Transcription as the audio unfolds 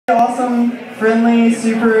friendly,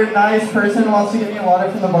 super nice person who wants to give me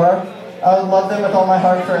water from the bar, I would love them with all my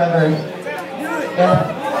heart forever. Yeah.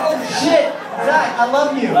 Shit! Zach, I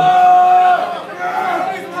love you!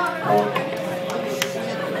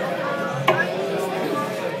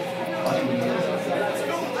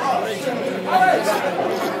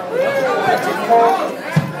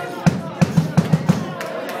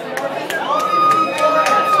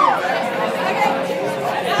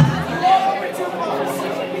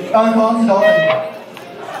 Oh, Colin's a dolphin.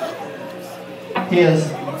 He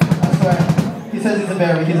is. I swear. He says he's a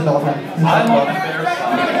bear, but he's a dolphin. I'm on the bear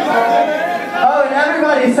side. Oh, and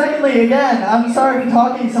everybody, secondly, again, I'm sorry for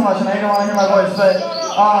talking so much and I don't want to hear my voice, but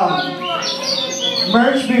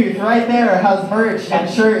merch booth right there has merch and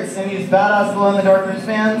shirts and these badass Glow in the Dark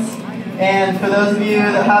wristbands. And for those of you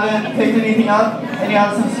that haven't picked anything up and you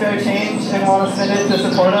have some spare change and want to spend it to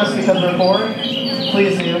support us because we're poor,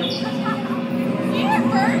 please do.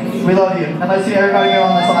 We love you, and let's see everybody go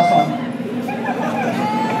on this last one.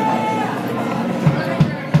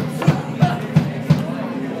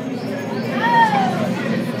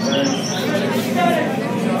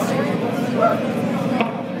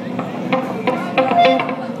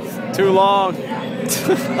 Too long.